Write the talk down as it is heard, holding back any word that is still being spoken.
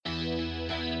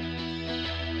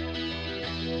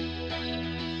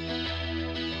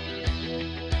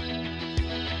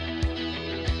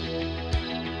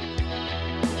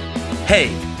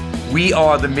Hey, we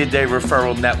are the Midday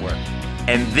Referral Network,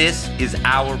 and this is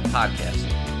our podcast.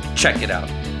 Check it out.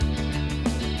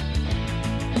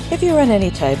 If you run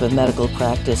any type of medical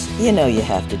practice, you know you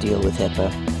have to deal with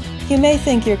HIPAA. You may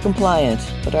think you're compliant,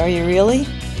 but are you really?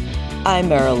 I'm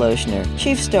Meryl Lochner,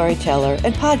 Chief Storyteller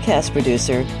and Podcast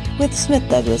Producer with Smith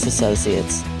Douglas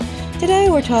Associates. Today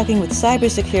we're talking with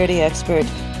cybersecurity expert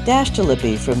Dash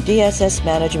Talippi from DSS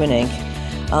Management Inc.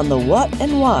 on the what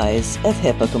and whys of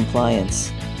HIPAA compliance.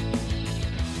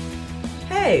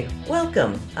 Hey,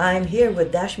 welcome. I'm here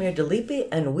with Dashmir Talippi,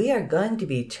 and we are going to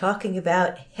be talking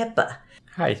about HIPAA.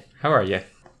 Hi, how are you?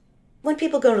 When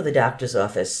people go to the doctor's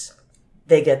office,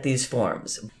 they get these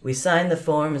forms. We sign the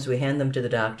forms, we hand them to the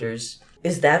doctors.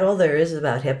 Is that all there is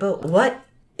about HIPAA? What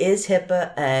is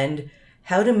HIPAA, and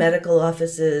how do medical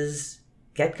offices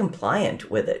get compliant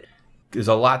with it? There's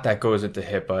a lot that goes into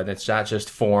HIPAA, and it's not just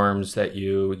forms that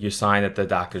you sign at the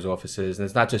doctor's offices, and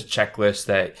it's not just checklists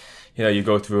that you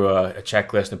go through a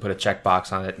checklist and put a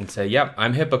checkbox on it and say, yep,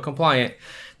 I'm HIPAA compliant.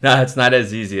 No, it's not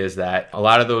as easy as that. A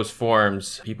lot of those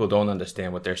forms, people don't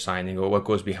understand what they're signing or what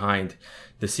goes behind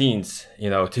the scenes,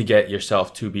 to get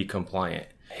yourself to be compliant.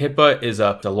 HIPAA is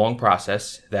a long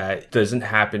process that doesn't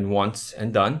happen once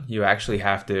and done. You actually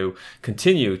have to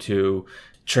continue to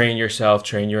train yourself,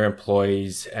 train your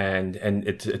employees, and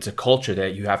it's a culture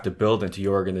that you have to build into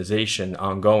your organization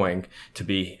ongoing to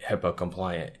be HIPAA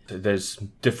compliant. There's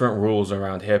different rules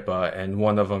around HIPAA, and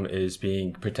one of them is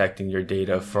protecting your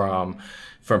data from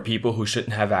people who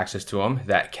shouldn't have access to them.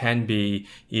 That can be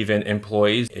even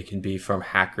employees. It can be from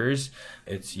hackers.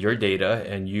 It's your data,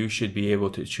 and you should be able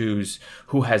to choose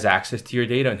who has access to your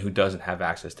data and who doesn't have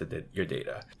access to your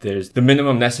data. There's the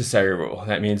minimum necessary rule.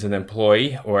 That means an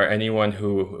employee or anyone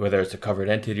whether it's a covered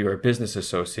entity or a business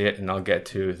associate, and I'll get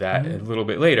to that a little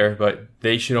bit later, but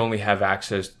they should only have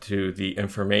access to the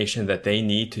information that they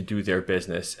need to do their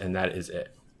business, and that is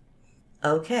it.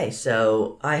 Okay,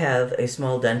 so I have a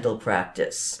small dental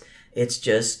practice. It's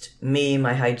just me,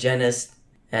 my hygienist,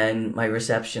 and my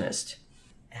receptionist.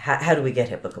 How do we get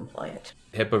HIPAA compliant?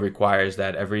 HIPAA requires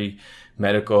that any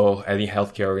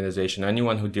healthcare organization,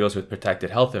 anyone who deals with protected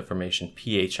health information,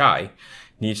 PHI,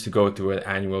 needs to go through an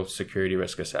annual security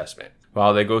risk assessment.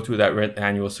 While they go through that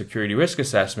annual security risk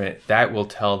assessment, that will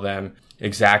tell them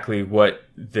exactly what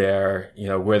where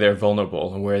they're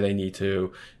vulnerable and where they need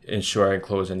to ensure and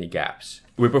close any gaps.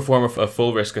 We perform a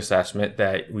full risk assessment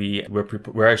that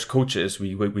we're as coaches,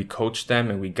 we coach them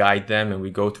and we guide them, and we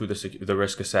go through the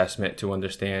risk assessment to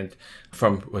understand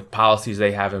from what policies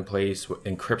they have in place, what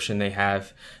encryption they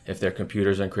have, if their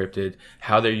computers are encrypted,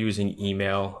 how they're using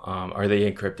email, are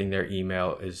they encrypting their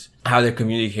email, is how they're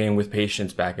communicating with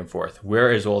patients back and forth,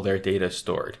 where is all their data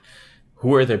stored,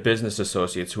 who are their business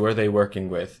associates, who are they working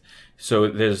with. So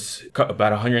there's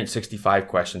about 165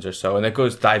 questions or so, and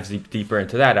it dives deeper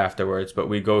into that afterwards. But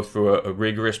we go through a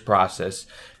rigorous process,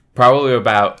 probably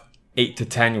about 8 to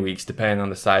 10 weeks, depending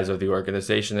on the size of the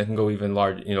organization. It can go even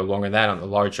longer than that on the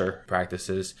larger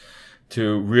practices,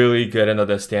 to really get an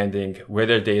understanding where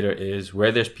their data is,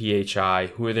 where there's PHI,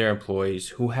 who are their employees,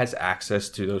 who has access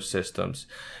to those systems,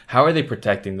 how are they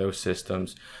protecting those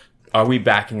systems, are we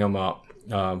backing them up,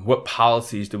 what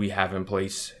policies do we have in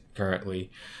place currently.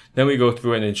 Then we go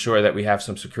through and ensure that we have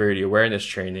some security awareness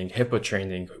training, HIPAA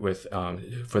training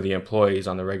for the employees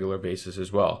on a regular basis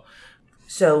as well.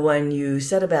 So when you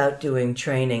set about doing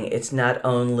training, it's not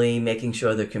only making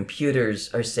sure the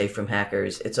computers are safe from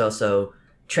hackers, it's also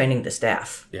training the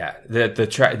staff. Yeah,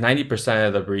 90%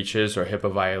 of the breaches or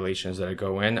HIPAA violations that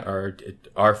go in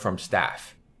are from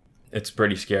staff. It's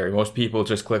pretty scary. Most people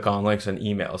just click on links and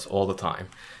emails all the time,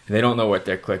 and they don't know what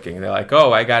they're clicking. They're like,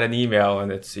 "Oh, I got an email,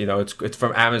 and it's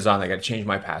from Amazon. I got to change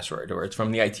my password," or it's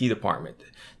from the IT department.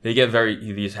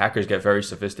 These hackers get very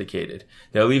sophisticated.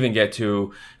 They'll even get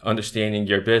to understanding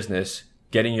your business,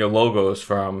 getting your logos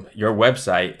from your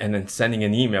website, and then sending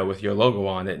an email with your logo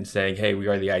on it and saying, "Hey, we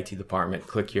are the IT department.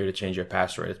 Click here to change your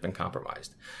password. It's been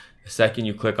compromised." The second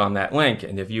you click on that link,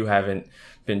 and if you haven't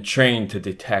been trained to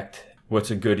detect what's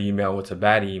a good email, what's a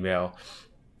bad email,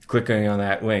 clicking on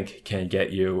that link can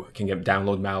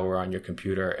download malware on your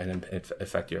computer and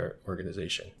affect your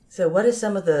organization. So what is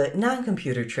some of the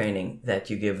non-computer training that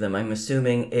you give them? I'm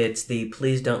assuming it's the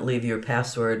please don't leave your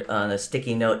password on a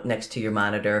sticky note next to your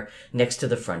monitor, next to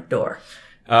the front door.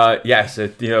 Yes,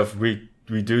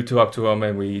 we do talk to them,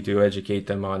 and we do educate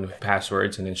them on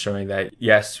passwords and ensuring that,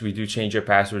 yes, we do change your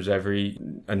passwords every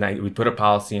night. We put a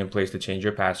policy in place to change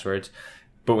your passwords.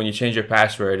 But when you change your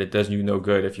password, it does you no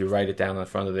good if you write it down in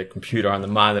front of the computer on the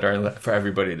monitor for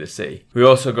everybody to see. We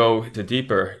also go to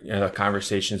deeper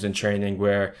conversations and training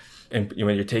where And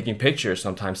when you're taking pictures,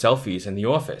 sometimes selfies in the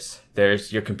office,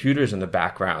 there's your computers in the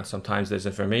background. Sometimes there's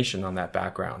information on that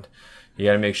background. You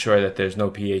got to make sure that there's no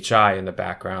PHI in the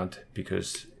background,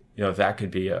 because that could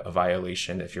be a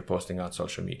violation if you're posting on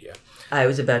social media. I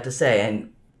was about to say,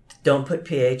 and don't put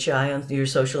PHI on your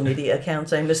social media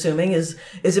accounts, I'm assuming, is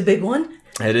a big one?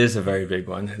 It is a very big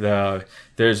one.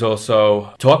 There's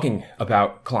also talking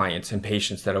about clients and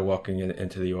patients that are walking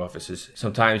into the offices.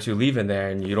 Sometimes you leave in there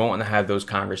and you don't want to have those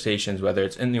conversations, whether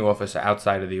it's in the office or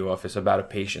outside of the office, about a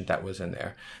patient that was in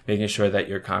there. Making sure that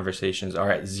your conversations are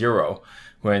at zero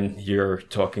when you're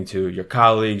talking to your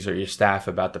colleagues or your staff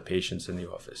about the patients in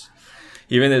the office.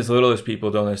 Even as little as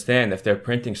people don't understand, if they're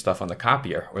printing stuff on the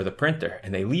copier or the printer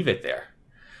and they leave it there,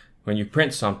 when you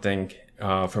print something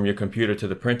from your computer to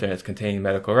the printer and it's containing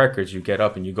medical records, you get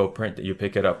up and you go print it. You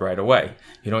pick it up right away.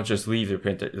 You don't just leave your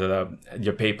printer,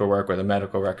 your paperwork or the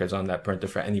medical records on that printer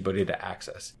for anybody to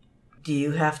access. Do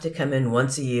you have to come in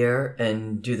once a year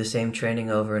and do the same training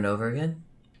over and over again?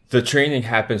 The training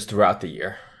happens throughout the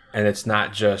year. And it's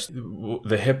not just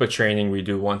the HIPAA training we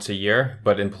do once a year,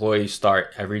 but employees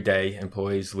start every day,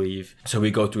 employees leave. So we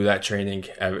go through that training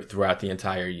throughout the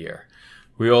entire year.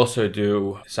 We also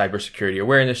do cybersecurity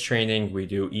awareness training. We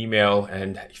do email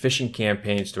and phishing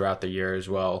campaigns throughout the year as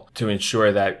well, to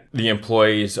ensure that the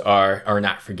employees are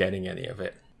not forgetting any of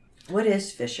it. What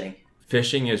is phishing?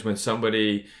 Phishing is when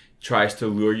somebody tries to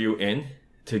lure you in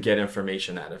to get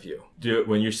information out of you.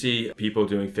 When you see people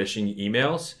doing phishing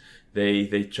emails,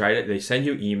 They send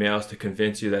you emails to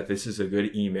convince you that this is a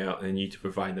good email and you need to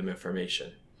provide them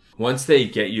information. Once they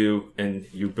get you and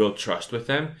you build trust with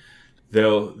them,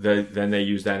 then they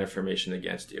use that information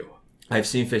against you. I've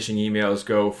seen phishing emails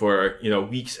go for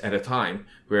weeks at a time,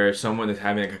 where someone is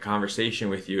having a conversation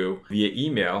with you via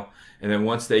email, and then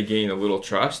once they gain a little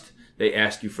trust, they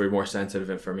ask you for more sensitive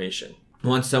information.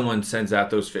 Once someone sends out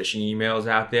those phishing emails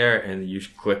out there and you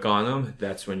click on them,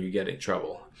 that's when you get in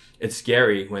trouble. It's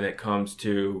scary when it comes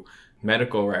to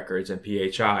medical records and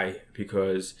PHI,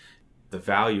 because the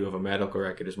value of a medical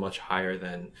record is much higher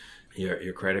than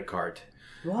your credit card.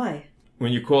 Why?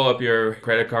 When you call up your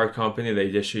credit card company, they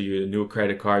issue you a new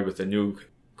credit card with a new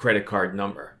credit card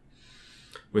number.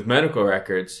 With medical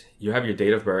records, you have your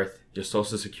date of birth, your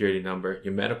social security number,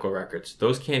 your medical records.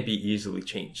 Those can't be easily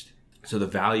changed. So the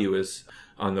value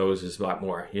on those is a lot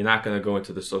more. You're not going to go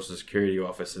into the Social Security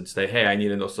office and say, hey, I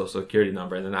need a new Social Security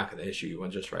number, and they're not going to issue you one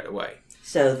just right away.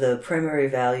 So the primary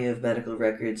value of medical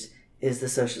records is the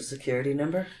Social Security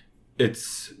number?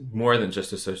 It's more than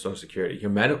just the Social Security.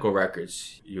 Your medical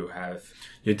records, you have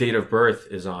your date of birth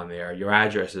is on there, your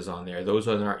address is on there. Those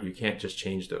you can't just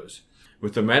change those.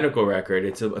 With the medical record,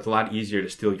 it's a lot easier to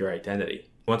steal your identity.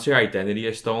 Once your identity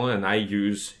is stolen, and I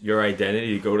use your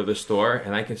identity to go to the store,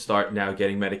 and I can start now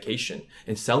getting medication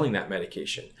and selling that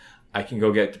medication. I can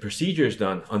go get the procedures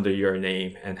done under your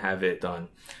name and have it done.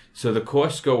 So the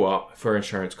costs go up for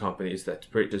insurance companies.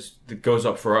 It goes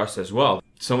up for us as well.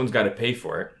 Someone's got to pay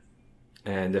for it.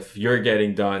 And if you're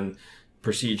getting done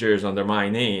procedures under my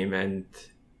name and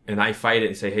I fight it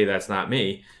and say, hey, that's not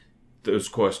me, those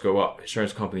costs go up.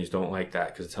 Insurance companies don't like that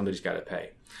because somebody's got to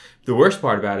pay. The worst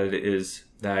part about it is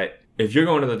that if you're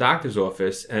going to the doctor's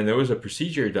office and there was a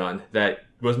procedure done that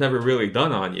was never really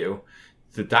done on you,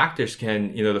 the doctors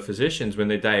can, the physicians, when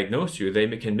they diagnose you, they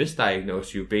can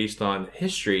misdiagnose you based on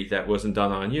history that wasn't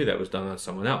done on you, that was done on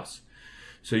someone else.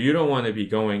 So you don't want to be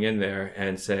going in there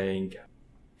and saying,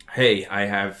 hey, I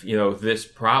have, this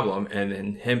problem, and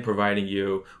then him providing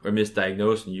you or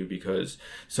misdiagnosing you because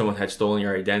someone had stolen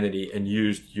your identity and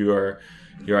used your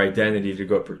identity to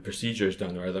go procedures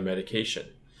done or other medication.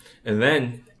 And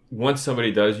then once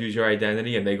somebody does use your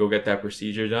identity and they go get that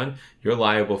procedure done, you're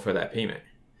liable for that payment.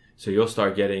 So you'll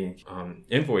start getting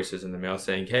invoices in the mail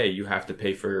saying, hey, you have to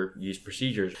pay for these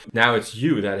procedures. Now it's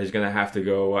you that is going to have to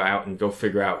go out and go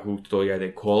figure out who stole your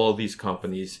identity, call all these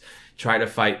companies, try to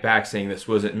fight back saying this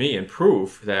wasn't me, and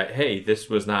prove that, hey, this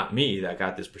was not me that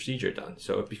got this procedure done.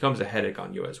 So it becomes a headache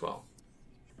on you as well.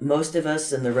 Most of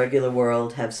us in the regular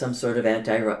world have some sort of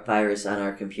antivirus on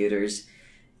our computers.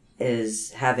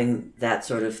 Is having that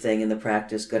sort of thing in the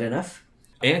practice good enough?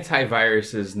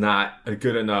 Antivirus is not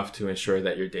good enough to ensure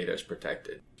that your data is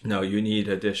protected. No, you need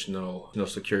additional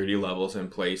security levels in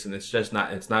place, and it's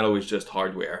not always just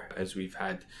hardware, as we've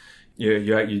had.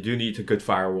 You do need a good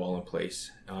firewall in place.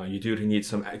 You do need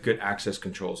some good access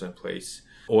controls in place,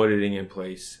 auditing in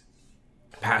place.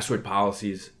 Password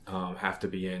policies have to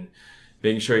be in.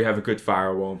 Making sure you have a good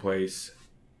firewall in place.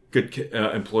 Good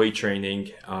employee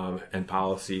training and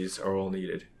policies are all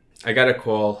needed. I got a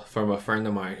call from a friend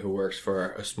of mine who works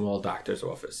for a small doctor's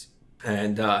office,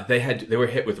 and they were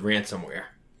hit with ransomware.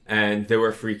 And they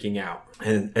were freaking out.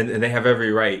 And they have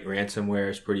every right. Ransomware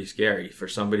is pretty scary. For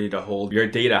somebody to hold your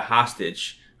data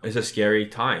hostage is a scary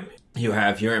time. You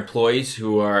have your employees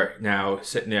who are now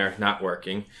sitting there not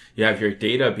working. You have your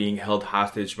data being held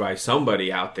hostage by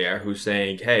somebody out there who's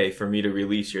saying, hey, for me to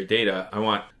release your data, I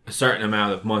want a certain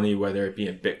amount of money, whether it be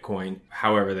in Bitcoin,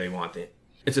 however they want it.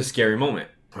 It's a scary moment.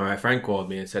 My friend called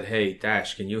me and said, hey,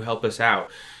 Dash, can you help us out?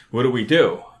 What do we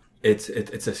do? It's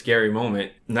a scary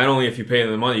moment. Not only if you pay them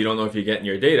the money, you don't know if you're getting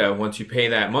your data. Once you pay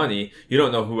that money, you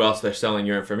don't know who else they're selling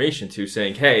your information to,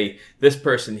 saying, hey, this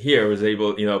person here was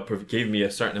able, gave me a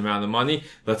certain amount of money.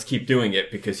 Let's keep doing it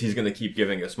because he's going to keep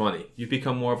giving us money. You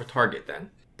become more of a target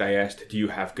then. I asked, do you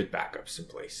have good backups in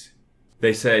place?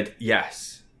 They said,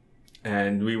 yes.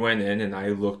 And we went in and I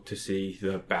looked to see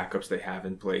the backups they have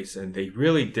in place, and they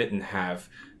really didn't have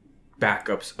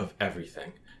backups of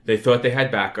everything. They thought they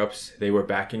had backups. They were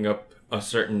backing up a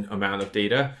certain amount of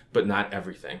data, but not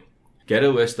everything. Get a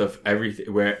list of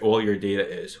everything, where all your data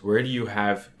is. Where do you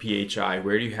have PHI?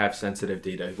 Where do you have sensitive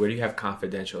data? Where do you have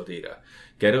confidential data?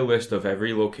 Get a list of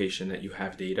every location that you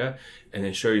have data and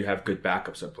ensure you have good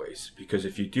backups in place. Because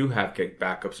if you do have good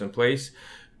backups in place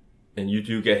and you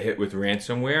do get hit with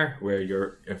ransomware where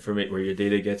your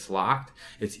data gets locked,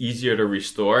 it's easier to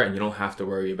restore and you don't have to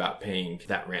worry about paying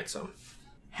that ransom.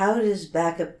 How does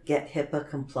backup get HIPAA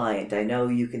compliant? I know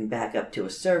you can back up to a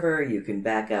server, you can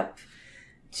back up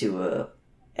to a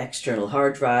external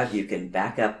hard drive, you can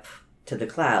back up to the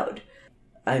cloud.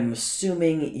 I'm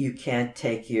assuming you can't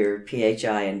take your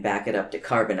PHI and back it up to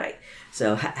Carbonite.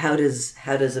 So how does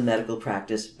a medical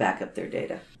practice back up their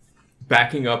data?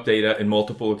 Backing up data in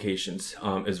multiple locations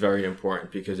is very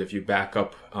important, because if you back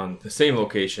up on the same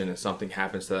location and something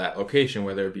happens to that location,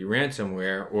 whether it be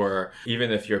ransomware or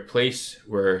even if your place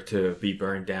were to be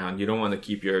burned down, you don't want to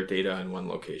keep your data in one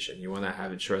location. You want to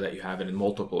ensure that you have it in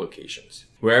multiple locations.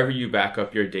 Wherever you back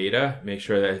up your data, make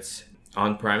sure that it's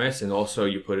on premise, and also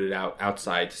you put it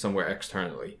outside somewhere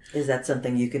externally. Is that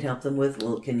something you can help them with?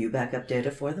 Can you back up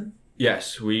data for them?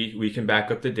 Yes, we can back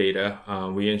up the data.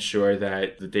 We ensure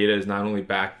that the data is not only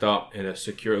backed up in a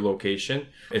secure location,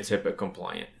 it's HIPAA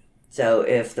compliant. So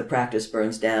if the practice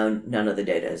burns down, none of the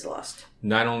data is lost.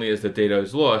 Not only is the data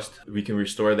lost, we can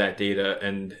restore that data,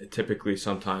 and typically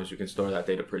sometimes we can store that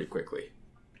data pretty quickly.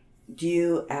 Do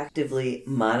you actively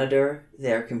monitor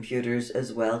their computers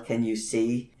as well? Can you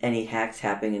see any hacks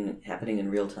happening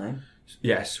in real time?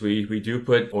 Yes, we do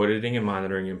put auditing and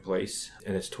monitoring in place,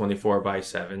 and it's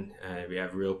 24/7. We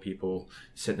have real people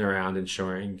sitting around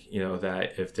ensuring,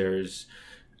 that if there's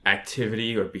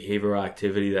activity or behavioral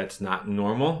activity that's not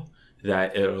normal,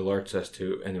 that it alerts us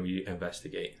to, and we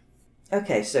investigate.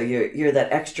 Okay, so you're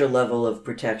that extra level of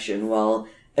protection while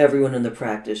everyone in the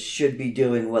practice should be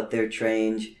doing what they're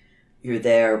trained. You're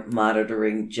there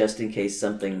monitoring just in case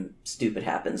something stupid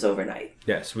happens overnight.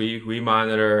 Yes, we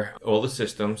monitor all the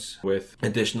systems with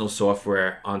additional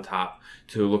software on top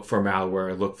to look for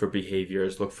malware, look for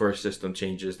behaviors, look for system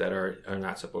changes that are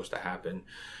not supposed to happen.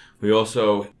 We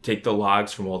also take the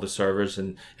logs from all the servers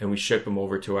and we ship them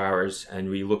over to ours, and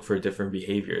we look for different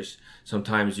behaviors.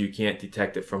 Sometimes you can't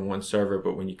detect it from one server,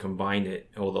 but when you combine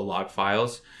it, all the log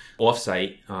files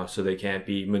offsite, so they can't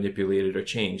be manipulated or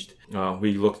changed,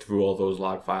 we look through all those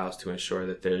log files to ensure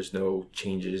that there's no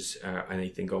changes,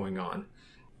 anything going on.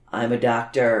 I'm a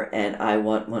doctor and I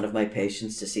want one of my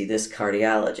patients to see this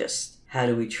cardiologist. How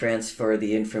do we transfer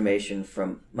the information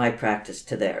from my practice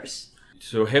to theirs?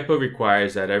 So HIPAA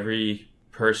requires that every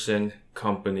person,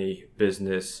 company,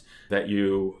 business that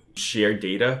you share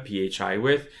data, PHI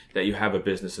with, that you have a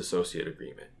business associate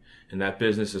agreement. And that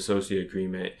business associate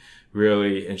agreement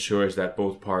really ensures that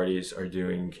both parties are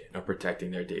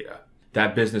protecting their data.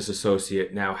 That business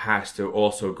associate now has to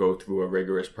also go through a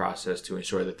rigorous process to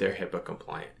ensure that they're HIPAA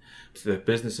compliant. So the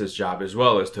business's job as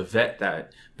well is to vet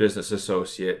that business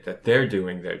associate that they're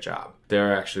doing their job.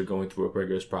 They're actually going through a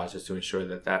rigorous process to ensure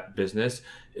that that business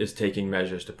is taking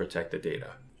measures to protect the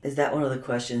data. Is that one of the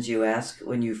questions you ask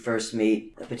when you first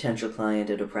meet a potential client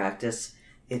at a practice?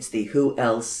 It's the who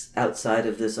else outside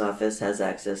of this office has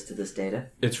access to this data?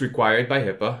 It's required by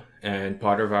HIPAA, and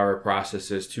part of our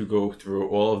process is to go through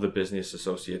all of the business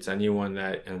associates, anyone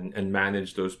that and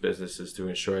manage those businesses to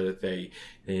ensure that they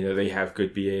have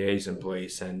good BAAs in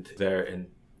place and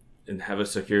have a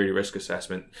security risk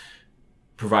assessment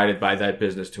provided by that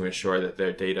business to ensure that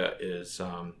their data is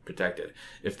protected.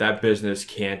 If that business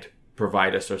can't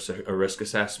provide us a risk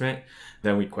assessment,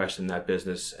 then we question that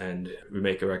business and we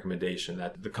make a recommendation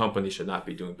that the company should not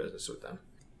be doing business with them.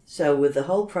 So with the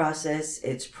whole process,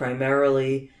 it's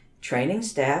primarily training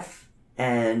staff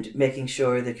and making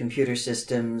sure the computer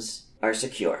systems are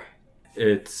secure.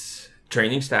 It's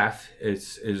Training staff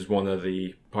is one of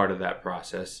the part of that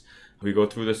process. We go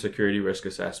through the security risk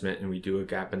assessment and we do a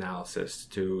gap analysis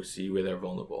to see where they're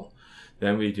vulnerable.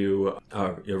 Then we do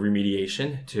a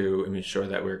remediation to ensure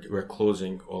that we're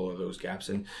closing all of those gaps.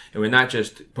 And we're not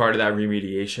just, part of that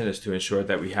remediation is to ensure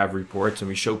that we have reports and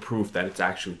we show proof that it's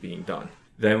actually being done.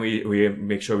 Then we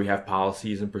make sure we have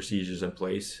policies and procedures in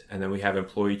place. And then we have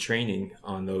employee training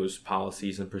on those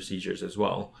policies and procedures as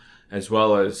well as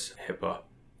HIPAA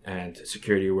and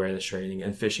security awareness training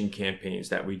and phishing campaigns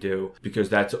that we do, because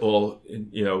that's all,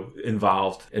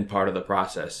 involved in part of the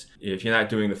process. If you're not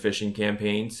doing the phishing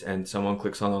campaigns and someone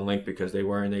clicks on a link because they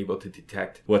weren't able to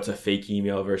detect what's a fake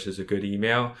email versus a good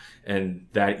email, and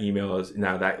that email is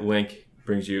now, that link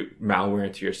brings you malware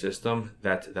into your system,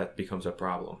 that becomes a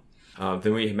problem.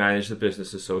 Then we manage the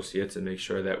business associates and make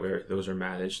sure that those are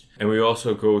managed. And we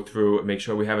also go through and make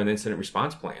sure we have an incident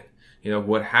response plan.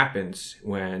 What happens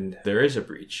when there is a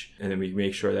breach? And then we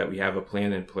make sure that we have a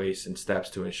plan in place and steps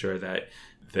to ensure that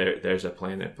there's a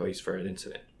plan in place for an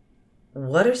incident.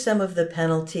 What are some of the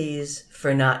penalties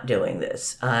for not doing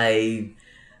this? I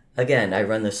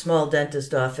run the small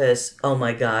dentist office. Oh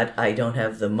my God, I don't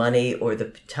have the money or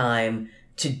the time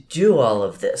to do all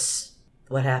of this.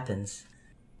 What happens?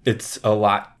 It's a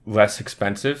lot less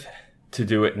expensive to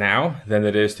do it now than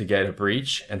it is to get a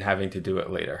breach and having to do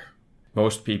it later.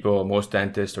 Most people, most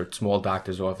dentists or small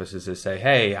doctors' offices that say,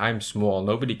 hey, I'm small,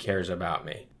 nobody cares about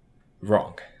me.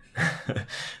 Wrong. A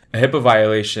HIPAA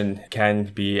violation can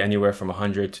be anywhere from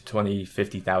 $100,000 to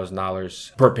 $20,000,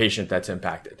 $50,000 per patient that's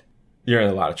impacted. You're in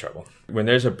a lot of trouble. When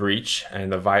there's a breach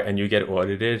and you get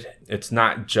audited, it's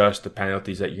not just the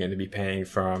penalties that you're going to be paying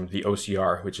from the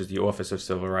OCR, which is the Office of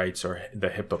Civil Rights, or the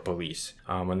HIPAA police,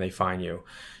 when they fine you.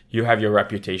 You have your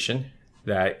reputation,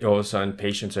 that all of a sudden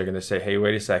patients are going to say, hey,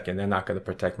 wait a second, they're not going to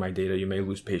protect my data. You may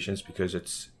lose patients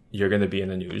because you're going to be in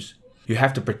the news. You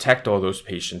have to protect all those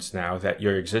patients now, that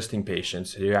your existing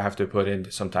patients. You have to put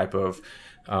in some type of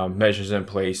measures in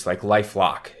place like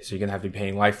LifeLock. So you're going to have to be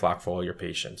paying LifeLock for all your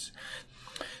patients.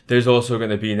 There's also going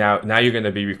to be now you're going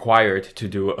to be required to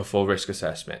do a full risk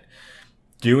assessment.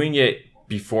 Doing it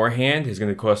beforehand is going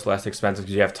to cost less expensive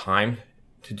because you have time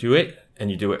to do it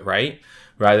and you do it right,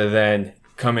 rather than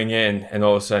coming in and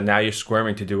all of a sudden now you're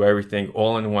squirming to do everything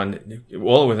all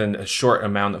within a short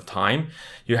amount of time.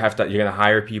 You're going to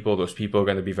hire people. Those people are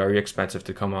going to be very expensive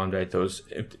to come on, right? Those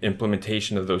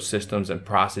implementation of those systems and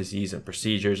processes and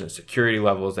procedures and security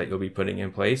levels that you'll be putting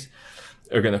in place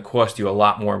are going to cost you a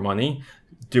lot more money.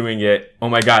 Doing it, oh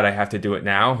my God, I have to do it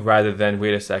now, rather than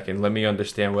wait a second, let me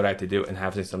understand what I have to do and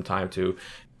having some time to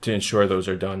ensure those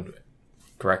are done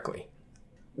correctly.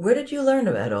 Where did you learn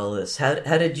about all this? How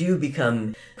did you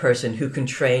become a person who can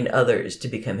train others to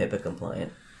become HIPAA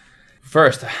compliant?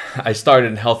 First, I started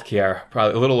in healthcare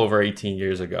probably a little over 18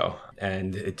 years ago.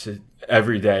 And it's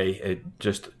every day,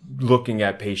 just looking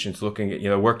at patients, looking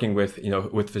at, working with,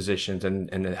 with physicians and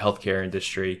the healthcare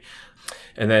industry.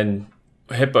 And then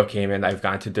HIPAA came in. I've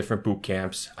gone to different boot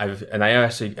camps. I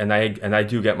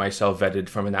do get myself vetted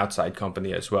from an outside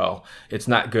company as well. It's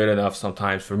not good enough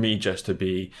sometimes for me just to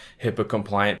be HIPAA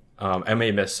compliant. I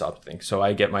may miss something, so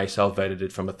I get myself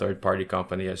vetted from a third party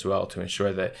company as well to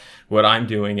ensure that what I'm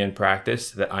doing in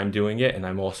practice, that I'm doing it, and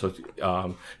I'm also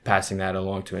passing that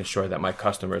along to ensure that my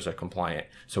customers are compliant.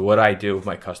 So what I do,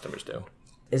 my customers do.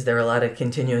 Is there a lot of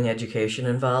continuing education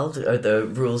involved? Are the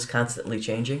rules constantly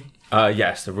changing?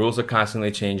 Yes, the rules are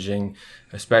constantly changing,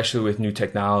 especially with new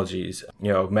technologies,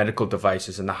 medical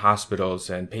devices in the hospitals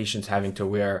and patients having to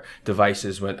wear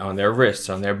devices on their wrists,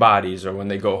 on their bodies, or when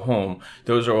they go home.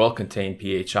 Those are all contain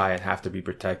PHI and have to be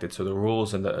protected. So the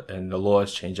rules and the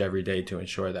laws change every day to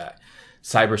ensure that.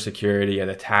 Cybersecurity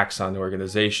and attacks on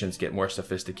organizations get more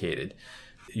sophisticated.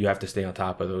 You have to stay on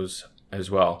top of those as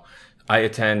well. I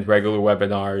attend regular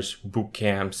webinars, boot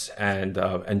camps,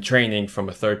 and training from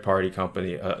a third-party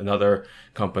company, another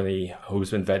company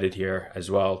who's been vetted here as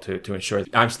well to ensure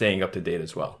that I'm staying up to date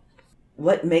as well.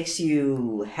 What makes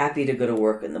you happy to go to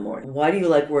work in the morning? Why do you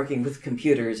like working with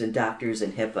computers and doctors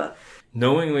and HIPAA?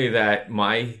 Knowingly that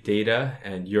my data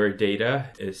and your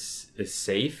data is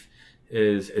safe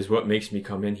is what makes me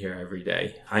come in here every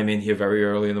day. I'm in here very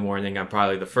early in the morning. I'm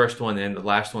probably the first one in, the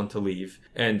last one to leave.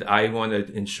 And I want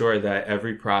to ensure that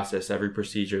every process, every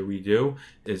procedure we do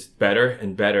is better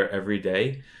and better every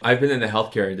day. I've been in the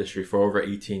healthcare industry for over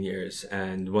 18 years.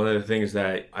 And one of the things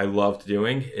that I loved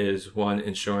doing is, one,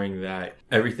 ensuring that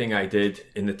everything I did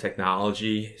in the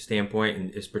technology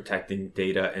standpoint is protecting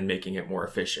data and making it more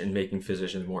efficient, making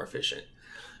physicians more efficient.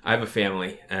 I have a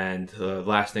family, and the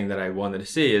last thing that I wanted to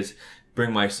see is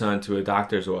bring my son to a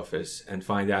doctor's office and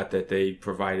find out that they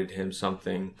provided him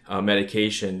something, a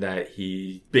medication that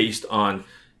he, based on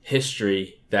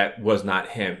history, that was not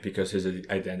him because his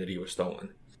identity was stolen.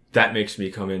 That makes me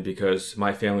come in because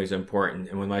my family is important.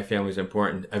 And when my family is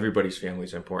important, everybody's family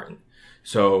is important.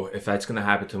 So if that's going to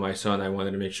happen to my son, I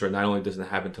wanted to make sure not only doesn't it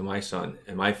happen to my son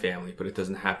and my family, but it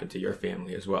doesn't happen to your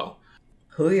family as well.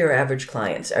 Who are your average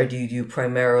clients? Do you do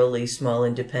primarily small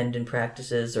independent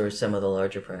practices or some of the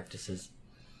larger practices?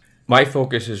 My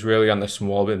focus is really on the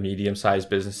small and medium-sized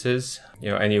businesses,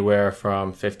 anywhere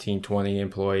from 15, 20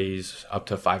 employees up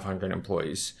to 500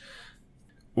 employees.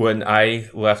 When I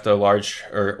left a large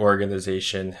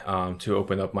organization to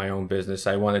open up my own business,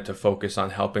 I wanted to focus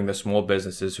on helping the small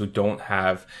businesses who don't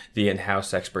have the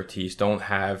in-house expertise, don't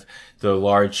have the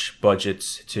large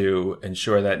budgets to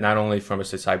ensure that not only from a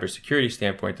cybersecurity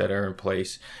standpoint that are in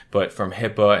place, but from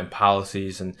HIPAA and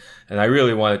policies. And I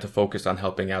really wanted to focus on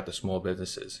helping out the small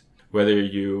businesses. Whether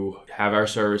you have our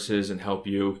services and help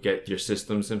you get your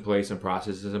systems in place and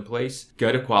processes in place,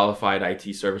 get a qualified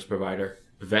IT service provider.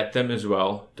 Vet them as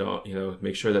well.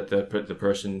 Make sure that the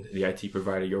person, the IT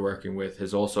provider you're working with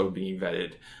is also being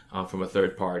vetted from a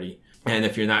third party. And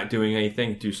if you're not doing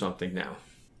anything, do something now.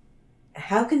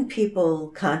 How can people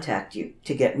contact you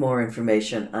to get more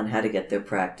information on how to get their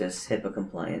practice HIPAA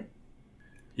compliant?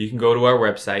 You can go to our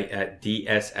website at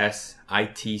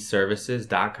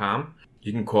dssitservices.com.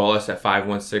 You can call us at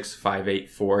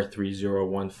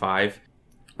 516-584-3015.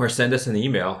 Or send us an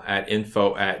email at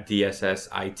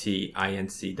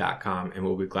info@dssiteinc.com, and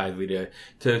we'll be gladly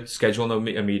to schedule a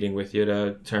meeting with you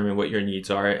to determine what your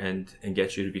needs are and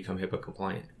get you to become HIPAA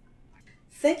compliant.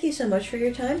 Thank you so much for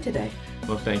your time today.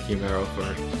 Well, thank you, Meryl,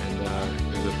 and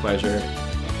it was a pleasure.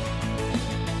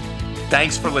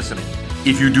 Thanks for listening.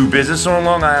 If you do business on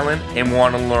Long Island and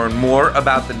want to learn more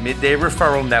about the Midday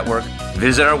Referral Network,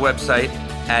 visit our website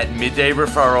at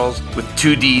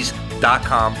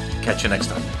middayreferrals.com. Catch you next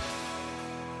time.